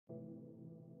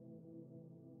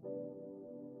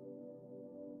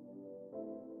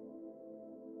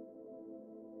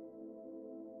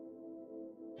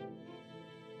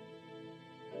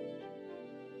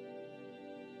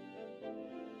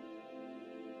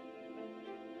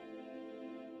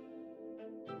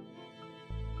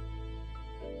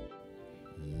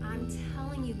I'm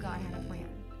telling you, God had a plan.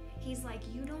 He's like,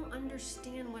 you don't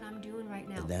understand what I'm doing right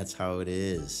now. And that's how it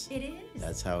is. It is.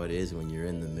 That's how it is when you're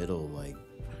in the middle. Like,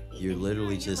 Right. you're And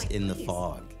literally you're just like, in the please.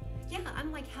 fog. Yeah,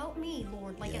 I'm like, help me,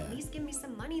 Lord. Like, Yeah. at least give me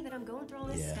some money that I'm going through all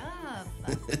this Yeah.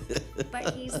 stuff.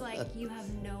 But he's like, you have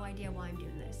no idea why I'm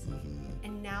doing this.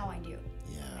 And now I do.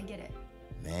 Yeah. I get it.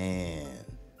 Man,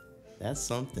 that's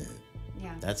something.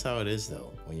 Yeah. That's how it is,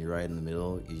 though. When you're right in the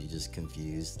middle, you're just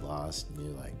confused, lost, and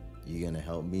you're like, you gonna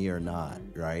help me or not,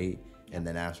 right? And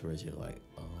then afterwards, you're like,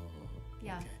 oh.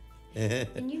 Yeah. Okay.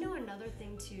 And you know another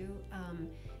thing too,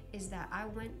 is that I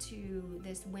went to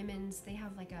this women's, they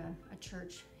have like a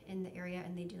church in the area,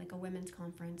 and they do like a women's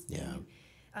conference thing.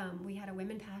 Yeah. And, we had a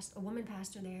woman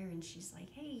pastor there, and she's like,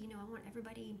 hey, you know, I want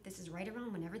everybody, this is right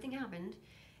around when everything happened,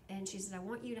 and she said, I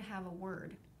want you to have a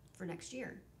word for next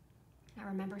year. I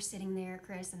remember sitting there,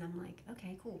 Chris, and I'm like,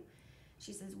 okay, cool.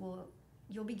 She says, well,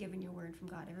 you'll be given your word from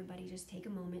God. Everybody just take a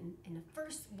moment. And the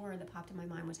first word that popped in my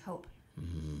mind was hope.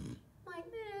 Mm-hmm. I'm like,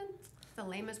 man, it's the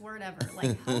lamest word ever.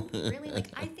 Like, hope, really? Like,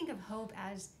 I think of hope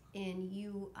as in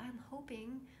I'm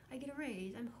hoping I get a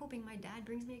raise. I'm hoping my dad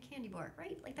brings me a candy bar,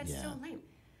 right? Like, that's so lame.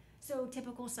 So,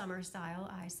 typical Summer style,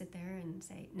 I sit there and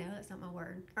say, no, that's not my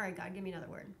word. All right, God, give me another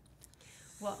word.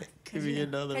 Well, give me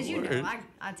another word. Because you know,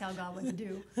 I tell God what to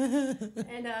do.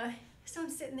 And so I'm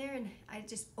sitting there, and I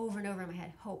just over and over in my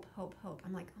head, hope, hope, hope.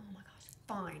 I'm like, oh my gosh,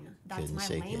 fine. That's Couldn't my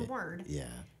shake lame it. word. Yeah.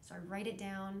 So I write it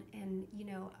down, and you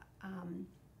know,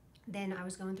 then I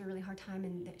was going through a really hard time,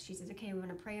 and she says, okay, we're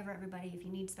going to pray over everybody. If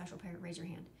you need special prayer, raise your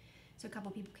hand. So a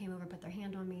couple people came over, put their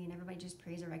hand on me, and everybody just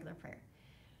prays a regular prayer.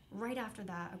 Right after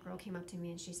that, a girl came up to me,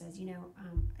 and she says, you know,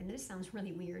 and this sounds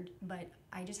really weird, but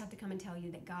I just have to come and tell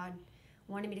you that God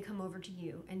wanted me to come over to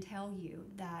you and tell you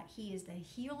that he is the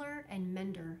healer and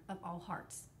mender of all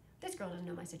hearts. This girl doesn't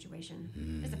know my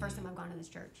situation. It's the first time I've gone to this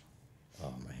church.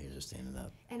 Oh, my hairs are standing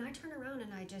up. And I turn around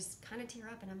and I just kind of tear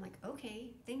up, and I'm like,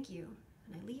 okay, thank you.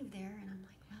 And I leave there, and I'm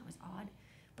like, wow, that was odd,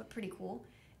 but pretty cool.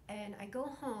 And I go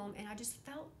home, and I just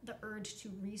felt the urge to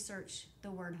research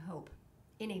the word hope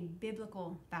in a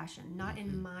biblical fashion, not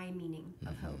in my meaning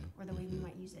of hope or the way we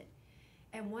might use it.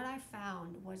 And what I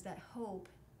found was that hope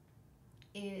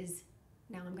is,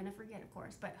 now I'm going to forget, of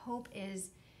course, but hope is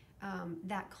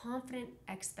that confident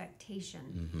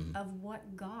expectation of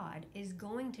what God is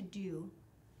going to do.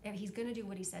 If he's going to do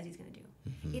what he says he's going to do.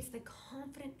 It's the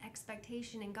confident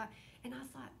expectation in God. And I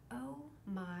thought, oh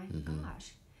my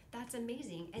gosh, that's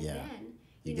amazing. And then,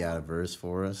 you know, got a verse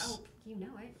for us? Oh, you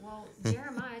know it. Well,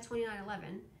 Jeremiah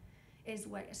 29:11 is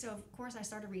what, so of course I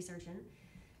started researching.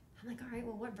 I'm like, all right,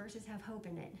 well, what verses have hope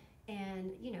in it?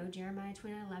 And, you know, Jeremiah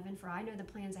 29:11, for I know the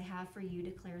plans I have for you,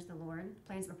 declares the Lord.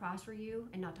 Plans to prosper you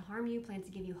and not to harm you. Plans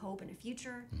to give you hope and a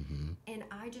future. And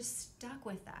I just stuck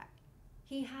with that.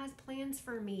 He has plans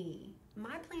for me.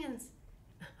 My plans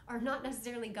are not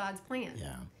necessarily God's plan.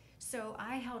 Yeah. So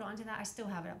I held on to that. I still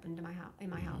have it up into my house, in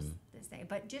my house this day.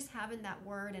 But just having that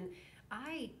word, and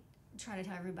I try to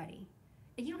tell everybody,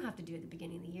 and you don't have to do it at the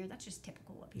beginning of the year. That's just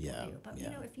typical what people do. But, you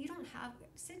know, if you don't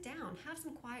sit down, have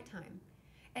some quiet time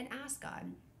and ask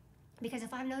God. Because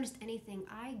if I've noticed anything,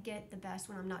 I get the best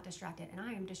when I'm not distracted. And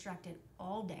I am distracted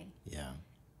all day. Yeah.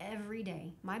 Every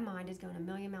day. My mind is going a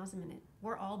million miles a minute.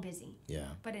 We're all busy. Yeah.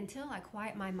 But until I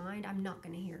quiet my mind, I'm not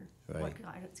going to hear what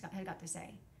God has got to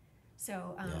say.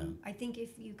 So I think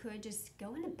if you could just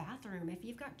go in the bathroom. If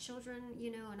you've got children,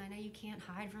 you know, and I know you can't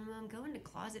hide from them, go in the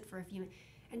closet for a few minutes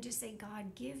and just say,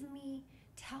 God,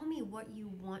 tell me what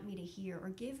you want me to hear, or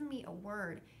give me a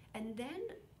word, and then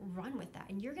run with that.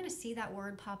 And you're going to see that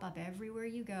word pop up everywhere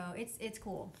you go. It's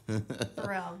cool. For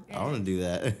real. I want to do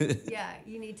that. Yeah,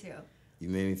 you need to. You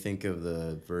made me think of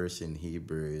the verse in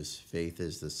Hebrews, faith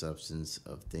is the substance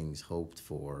of things hoped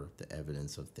for, the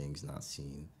evidence of things not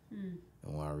seen. And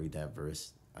when I read that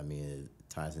verse, I mean, it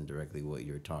ties in directly what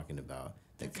you're talking about.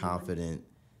 The confident,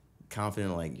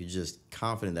 like you're just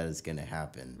confident that it's going to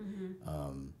happen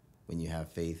when you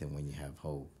have faith and when you have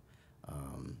hope.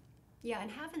 Yeah,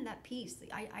 and having that peace.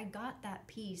 I got that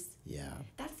peace. Yeah.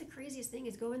 That's the craziest thing,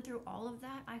 is going through all of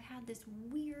that, I've had this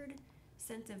weird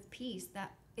sense of peace,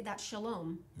 that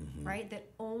shalom, right, that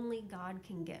only God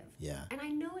can give. Yeah. And I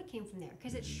know it came from there,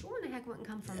 because it sure in the heck wouldn't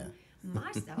come from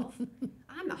myself.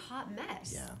 I'm a hot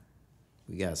mess. Yeah.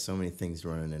 We got so many things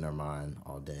running in our mind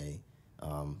all day.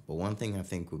 But one thing I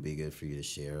think would be good for you to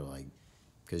share, like,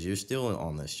 because you're still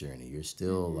on this journey. You're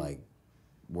still, like,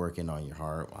 working on your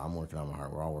heart. I'm working on my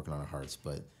heart. We're all working on our hearts.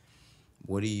 But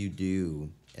what do you do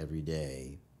every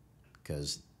day?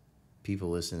 Because people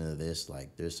listening to this,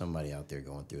 like, there's somebody out there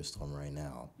going through a storm right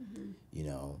now. You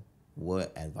know,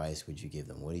 what advice would you give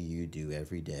them? What do you do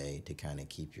every day to kind of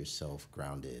keep yourself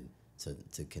grounded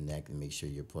to connect and make sure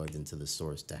you're plugged into the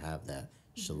source, to have that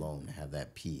shalom, to have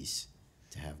that peace,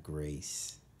 to have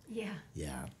grace. Yeah.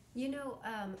 Yeah. You know,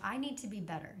 I need to be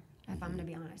better, if I'm going to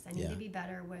be honest. I need to be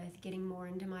better with getting more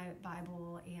into my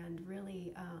Bible, and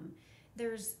really,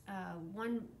 there's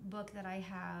one book that I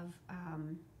have.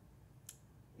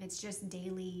 It's just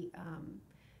daily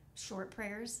short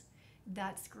prayers.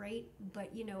 That's great,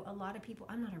 but you know, a lot of people,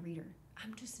 I'm not a reader.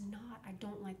 I'm just not. I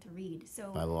don't like to read.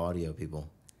 So Bible audio, people.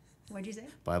 What'd you say?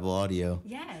 Bible audio.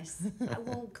 Yes.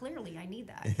 Well, clearly I need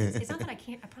that. It's not that I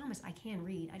can't. I promise I can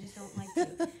read. I just don't like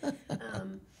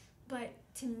to. But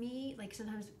to me, like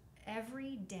sometimes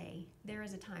every day there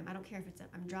is a time. I don't care if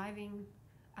I'm driving.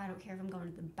 I don't care if I'm going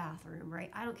to the bathroom, right?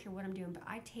 I don't care what I'm doing, but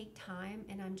I take time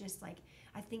and I'm just like,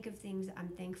 I think of things that I'm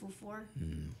thankful for,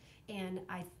 and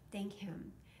I thank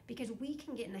Him. Because we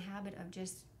can get in the habit of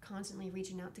just constantly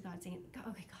reaching out to God, saying,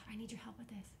 okay, God, I need your help with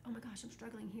this. Oh my gosh, I'm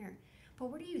struggling here. But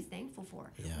what are you thankful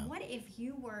for? Yeah. What if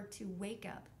you were to wake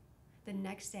up the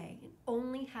next day and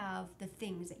only have the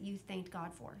things that you thanked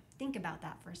God for? Think about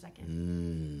that for a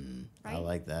second. Right? I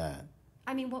like that.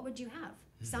 I mean, what would you have?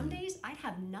 Some days I'd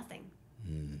have nothing.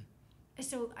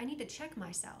 So I need to check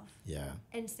myself. Yeah.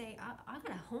 And say, I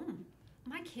got a home.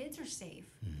 My kids are safe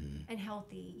and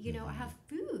healthy. You know, I have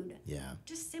food. Yeah.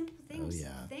 Just simple things. Oh,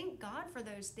 yeah. Thank God for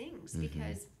those things,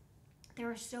 because there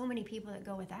are so many people that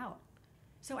go without.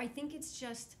 So I think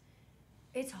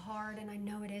it's hard, and I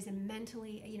know it is. And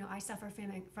mentally, you know, I suffer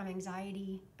from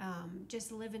anxiety,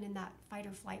 just living in that fight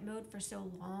or flight mode for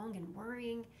so long and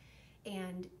worrying.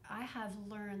 And I have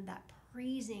learned that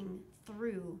praising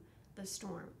through the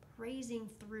storm, praising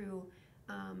through,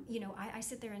 you know, I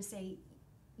sit there and say,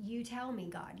 you tell me,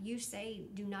 God, you say,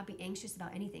 do not be anxious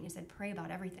about anything. Instead, pray about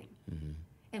everything.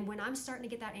 And when I'm starting to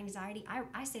get that anxiety,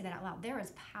 I say that out loud. There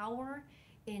is power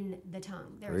in the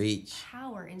tongue. There is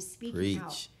power in speaking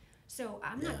out. So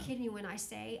I'm not kidding you when I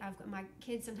say, I've got my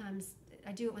kids, sometimes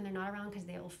I do it when they're not around because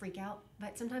they'll freak out.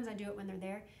 But sometimes I do it when they're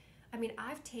there. I mean,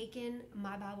 I've taken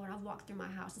my Bible and I've walked through my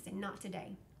house and said, not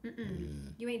today.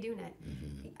 You ain't doing it.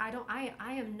 I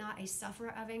am not a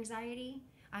sufferer of anxiety.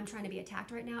 I'm trying to be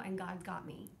attacked right now, and God's got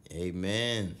me.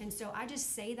 Amen. And so I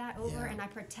just say that over, and I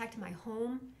protect my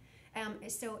home.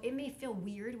 So it may feel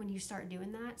weird when you start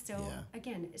doing that. So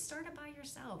again, start it by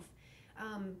yourself,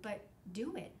 but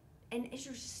do it. And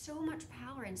there's so much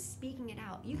power in speaking it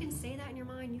out. You can say that in your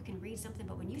mind, you can read something,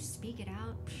 but when you speak it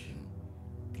out,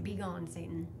 be gone,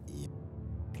 Satan. Yeah.